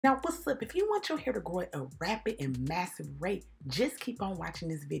Now, what's up? If you want your hair to grow at a rapid and massive rate, just keep on watching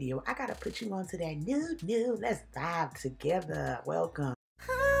this video. I gotta put you onto that new. Let's vibe together. Welcome.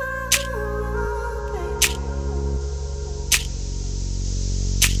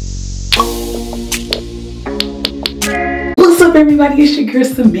 What's up, everybody? It's your girl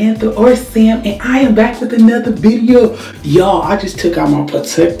Samantha or Sam, and I am back with another video. Y'all, I just took out my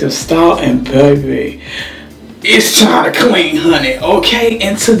protective style, and baby, it's time to clean, honey, okay?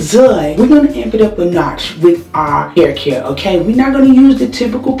 And today, we're gonna amp it up a notch with our hair care, okay? We're not gonna use the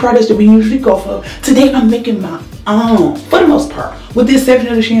typical products that we usually go for. Today, I'm making my own, for the most part. With the exception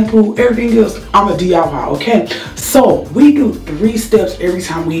of the shampoo, everything else, I'm a DIY, okay? So, we do 3 steps every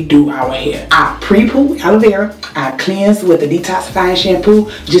time we do our hair. I pre-poo aloe vera, I cleanse with a detoxifying shampoo.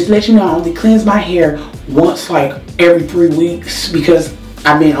 Just to let you know, I only cleanse my hair once, like, every 3 weeks because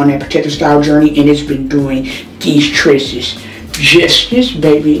I've been on that protective style journey and it's been doing these tresses justice,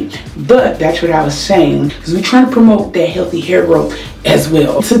 baby. But that's what I was saying, because we're trying to promote that healthy hair growth as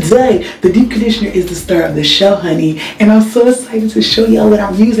well. Today, the deep conditioner is the star of the show, honey, and I'm so excited to show y'all what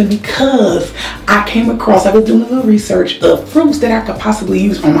I'm using because I was doing a little research of fruits that I could possibly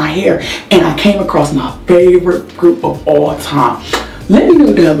use on my hair, and I came across my favorite fruit of all time. Let me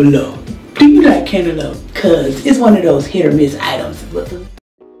know down below, do you like cantaloupe? Because it's one of those hit or miss items.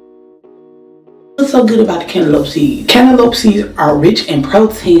 What's so good about the cantaloupe seeds? Cantaloupe seeds are rich in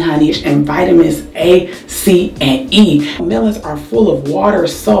protein, honey, and vitamins A, C, and E. Melons are full of water,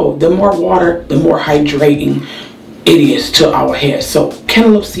 so the more water, the more hydrating it is to our hair. So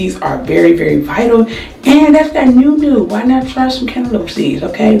cantaloupe seeds are very, very vital, and that's that new. Why not try some cantaloupe seeds,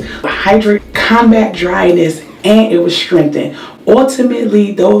 okay? Hydrate, combat dryness, and it will strengthen.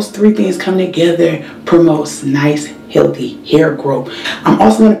 Ultimately, those 3 things come together, promotes nice, healthy hair growth. I'm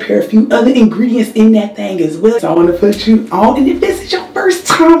also going to pair a few other ingredients in that thing as well. So I want to put you on, and if this is your first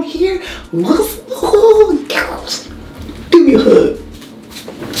time here, girls, give me a hug.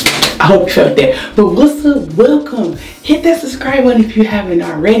 I hope you felt that. But what's up? Welcome. Hit that subscribe button if you haven't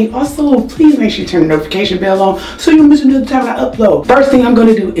already. Also, please make sure you turn the notification bell on so you don't miss another time I upload. First thing I'm going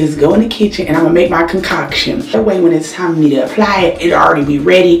to do is go in the kitchen and I'm going to make my concoction. That way when it's time for me to apply it, it'll already be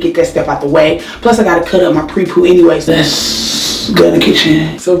ready. Get that stuff out the way. Plus I got to cut up my pre-poo anyway. So let's go in the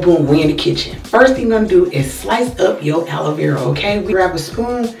kitchen. So boom, we in the kitchen. First thing I'm going to do is slice up your aloe vera, okay? We grab a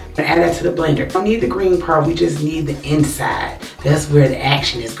spoon and add that to the blender. We don't need the green part, we just need the inside. That's where the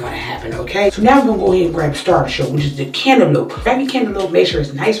action is going to happen, okay? So now I'm going to go ahead and grab starter show, which is the cantaloupe. Grab your cantaloupe, make sure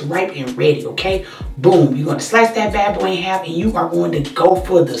it's nice, ripe, and ready, okay? Boom, you're going to slice that bad boy in half and you are going to go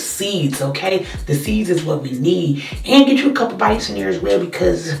for the seeds, okay? The seeds is what we need. And get you a couple bites in there as well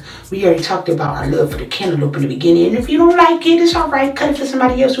because we already talked about our love for the cantaloupe in the beginning. And if you don't like it, it's all right. Cut it for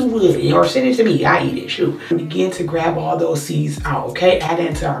somebody else who would, or send it to me. I eat it, shoot. Begin to grab all those seeds out, okay? Add it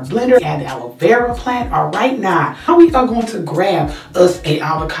into our blender. Add the aloe vera plant. All right, now we are going to grab us a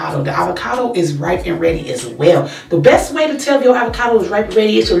avocado. The avocado is ripe and ready as well. The best way to tell if your avocado is ripe and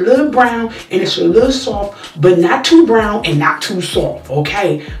ready, it's a little brown and it's a little soft, but not too brown and not too soft,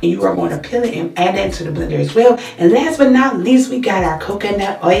 okay? And you are going to peel it and add that to the blender as well. And last but not least, we got our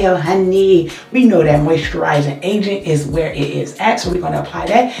coconut oil, honey. We know that moisturizing agent is where it is at, so we're going to apply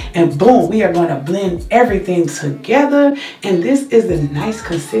that, and boom, we are going to blend everything together. And this is the nice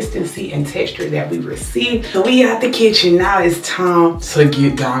consistency and texture that we received. So we at the kitchen. Now it's time to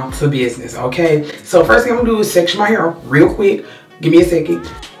get down to business, okay? So first thing I'm gonna do is section my hair off real quick. Give me a second.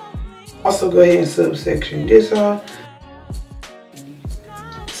 Also go ahead and subsection this off.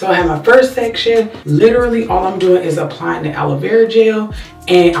 So I have my first section. Literally all I'm doing is applying the aloe vera gel,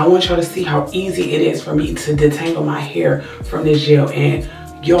 and I want y'all to see how easy it is for me to detangle my hair from this gel. And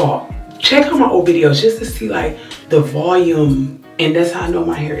y'all, check out my old videos just to see like the volume, and that's how I know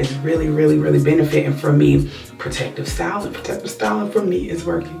my hair is really benefiting from me. Protective styling for me is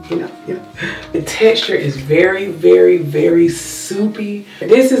working, you know. The texture is very soupy.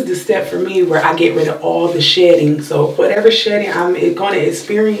 This is the step for me where I get rid of all the shedding. So whatever shedding I'm going to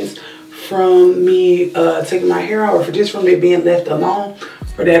experience from me taking my hair out, or just from it being left alone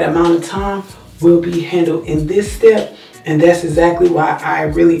for that amount of time, will be handled in this step. And that's exactly why I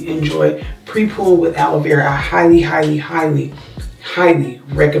really enjoy pre-pooing with aloe vera. I highly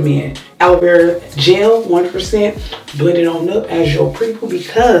recommend aloe vera gel 1%. Blend it on up as your pre-poo,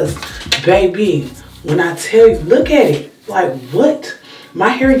 because baby, when I tell you, look at it, like what? My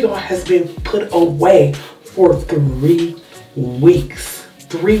hair, y'all, has been put away for 3 weeks.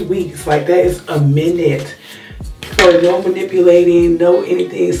 3 weeks, like that is a minute. For no manipulating, no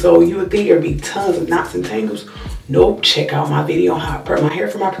anything. So you would think there'd be tons of knots and tangles. nope, check out my video on how I prep my hair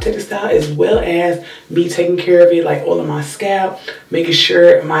for my protective style, as well as me taking care of it, like all of my scalp, making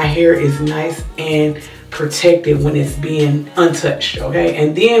sure my hair is nice and protected when it's being untouched, okay?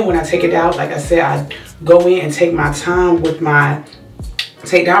 And then when I take it out, like I said, I go in and take my time with my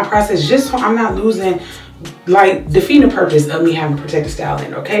take down process, just so I'm not losing, like, defeating the purpose of me having protective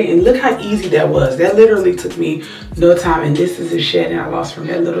styling, okay? And look how easy that was. That literally took me no time, and this is the shedding I lost from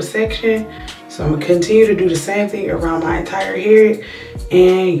that little section. So I'm gonna continue to do the same thing around my entire hair.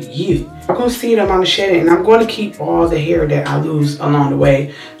 And I'm gonna see the amount of shedding, and I'm going to keep all the hair that I lose along the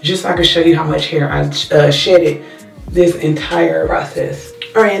way, just so I can show you how much hair I shedded this entire process.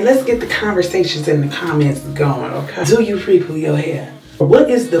 All right, and let's get the conversations in the comments going, okay? Do you pre-poo your hair? What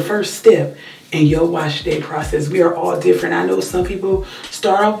is the first step in your wash day process? We are all different. I know some people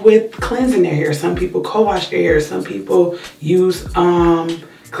start off with cleansing their hair. Some people co-wash their hair. Some people use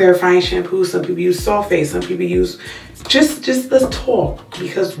clarifying shampoo. Some people use sulfate. Some people use, just let's talk,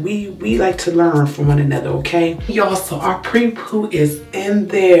 because we like to learn from one another, okay? Y'all, so our pre-poo is in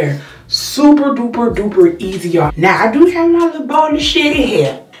there. Super duper duper easy, y'all. Now, I do have my little ball of shitty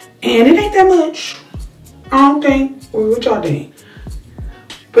hair, and it ain't that much. I don't think. What y'all think?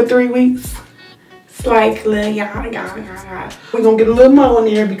 For 3 weeks, it's like, we're gonna get a little more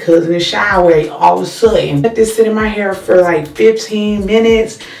in there, because in the shower, all of a sudden, let this sit in my hair for like 15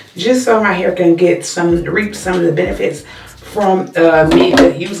 minutes, just so my hair can get reap some of the benefits from me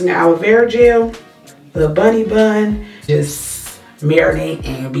using the aloe vera gel, the bunny bun, just marinate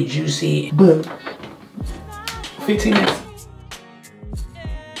and be juicy. Boom. 15 minutes.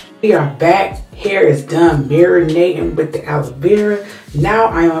 We are back. Hair is done marinating with the aloe vera. Now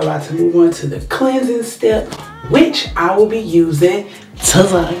I am about to move on to the cleansing step, which I will be using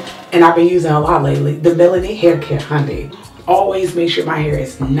today. And I've been using a lot lately, the Melanin Hair Care Hyundai. Always make sure my hair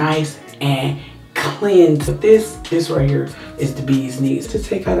is nice and cleansed. This right here is the bee's knees. To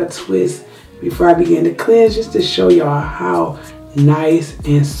take out a twist before I begin to cleanse, just to show y'all how nice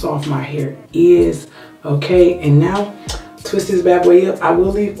and soft my hair is. Okay, and now twist this bad boy up. I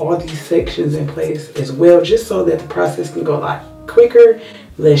will leave all these sections in place as well, just so that the process can go a lot quicker,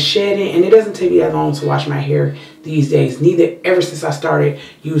 less shedding, and it doesn't take me that long to wash my hair these days. Neither, ever since I started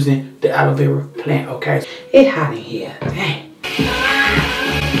using the aloe vera plant, okay? It's hot in here. Dang.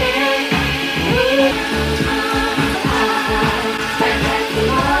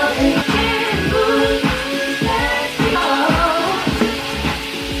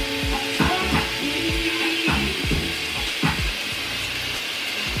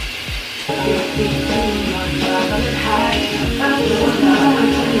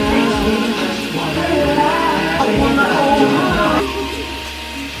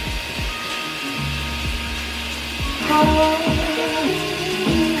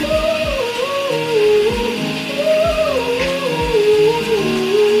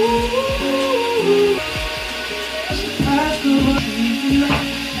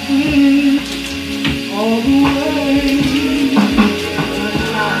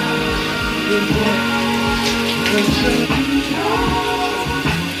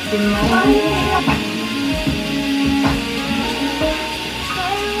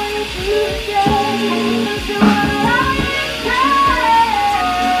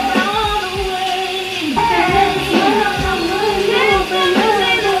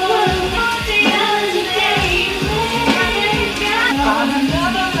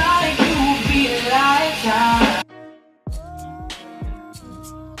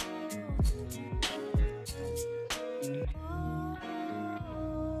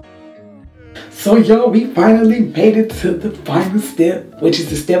 So y'all, we finally made it to the final step, which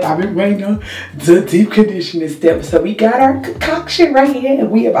is the step I've been waiting on, the deep conditioning step. So we got our concoction right here, and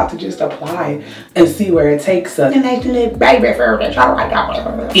we about to just apply it and see where it takes us. And that's little baby furniture.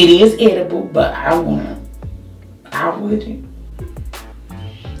 It is edible, but I wouldn't.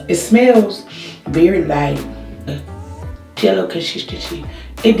 It smells very light, jello consistency.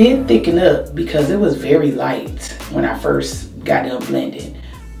 It did thicken up because it was very light when I first got done blending.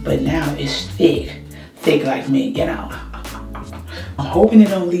 But now it's thick like me, you know. I'm hoping it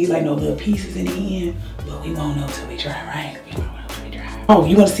don't leave like no little pieces in the end, but we won't know till we try, right? We won't know till we try. Oh,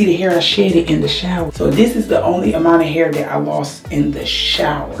 you want to see the hair I shedded in the shower? So this is the only amount of hair that I lost in the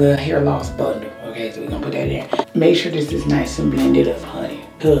shower. The hair loss bundle. Okay, so we're gonna put that in. Make sure this is nice and blended up, honey.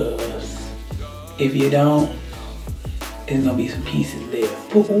 Cause if you don't, there's gonna be some pieces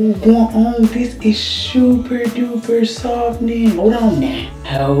left. But what's going on? This is super duper softening. Hold on now.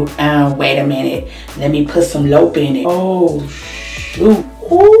 Hold on, wait a minute. Let me put some lope in it. Oh shoot.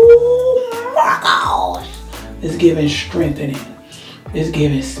 Oh my gosh. It's giving strengthening. It's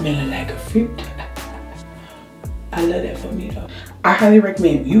giving smelling like a fruit. I love that for me though. I highly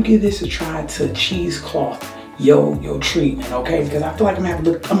recommend you give this a try to cheesecloth your treatment, okay? Because I feel like I'm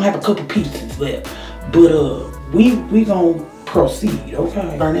gonna have a couple pieces left. But we gonna proceed,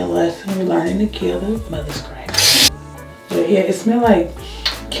 okay? Learning lesson, we're learning together. Mother scratch. But yeah, it smells like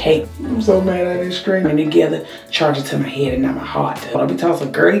cake. I'm so mad at this string. And together, charge it to my head and not my heart. I'll be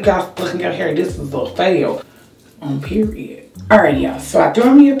tossing, girl, you got looking out here. This is a fail. On period. Alright, y'all. So I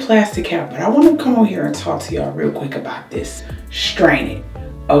threw me a plastic cap, but I want to come over here and talk to y'all real quick about this. Strain it.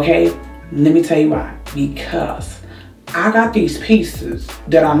 Okay? Let me tell you why. Because I got these pieces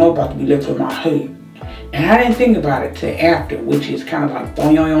that I know about to be left with my hood. And I didn't think about it till after, which is kind of like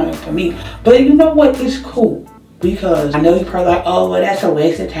for me. But you know what? It's cool. Because I know you're probably like, oh, well, that's a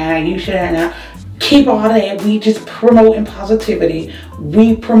waste of time. You should not keep all that. We just promoting positivity.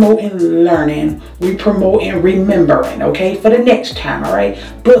 We promoting learning. We promoting remembering, okay, for the next time, all right?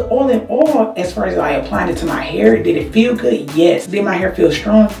 But all in all, as far as I applied it to my hair, did it feel good? Yes. Did my hair feel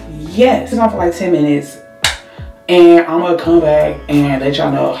strong? Yes. It's on for like 10 minutes. And I'm going to come back and let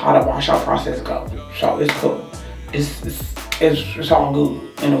y'all know how the washout process goes. So it's cool. It's all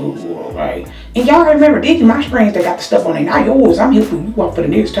good in the world, right? And y'all remember, these are my strands that got the stuff on it, not yours. I'm helping you out for the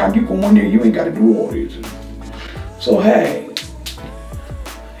next time you come on there. You ain't got to do all this. So hey,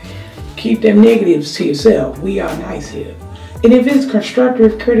 keep them negatives to yourself. We are nice here. And if it's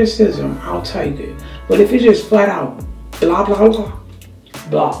constructive criticism, I'll take it. But if it's just flat out blah blah blah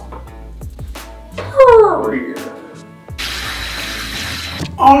blah.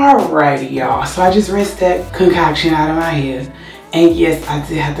 Alrighty, y'all. So I just rinsed that concoction out of my hair. And yes, I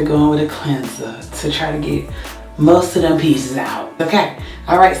did have to go in with a cleanser to try to get most of them pieces out. Okay.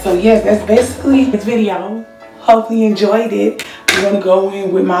 Alright, so yeah, that's basically this video. Hopefully you enjoyed it. I'm going to go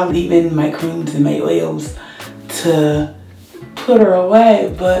in with my leave-in, my creams and my oils to put her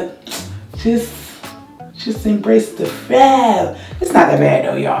away. But just embrace the fab. It's not that bad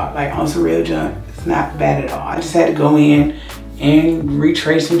though, y'all. Like on some real junk, it's not bad at all. I just had to go in and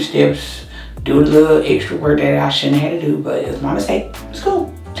retrace some steps, do a little extra work that I shouldn't have had to do, but it was my mistake. It's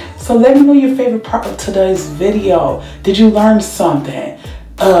cool. So let me know your favorite part of today's video. Did you learn something?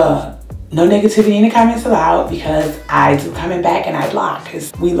 No negativity in the comments allowed, because I do comment back and I block,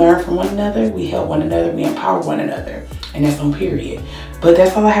 because we learn from one another, we help one another, we empower one another, and that's on period. But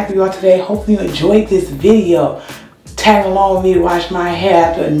that's all I have for you all today. Hopefully you enjoyed this video. Tag along with me to wash my hair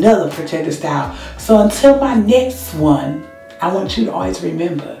after another protective style. So until my next one, I want you to always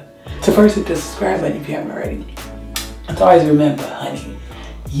remember to first hit the subscribe button if you haven't already. And to always remember, honey,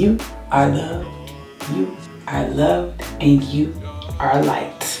 you are loved, you are loved, and you are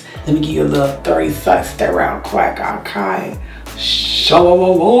liked. Let me give you a little 30 seconds, stay around quick, okay?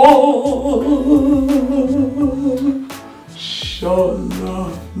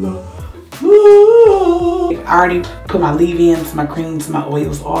 I already put my leave-ins, my creams, my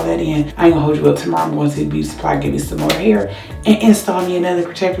oils, all that in. I ain't gonna hold you up. Tomorrow I'm going to the beauty supply, give me some more hair, and install me another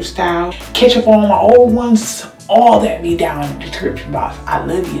protective style. Catch up on my old ones. All that be down in the description box. I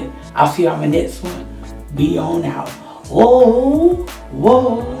love you. I'll see you on my next one. Be on out. Whoa,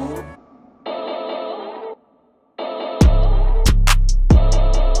 whoa.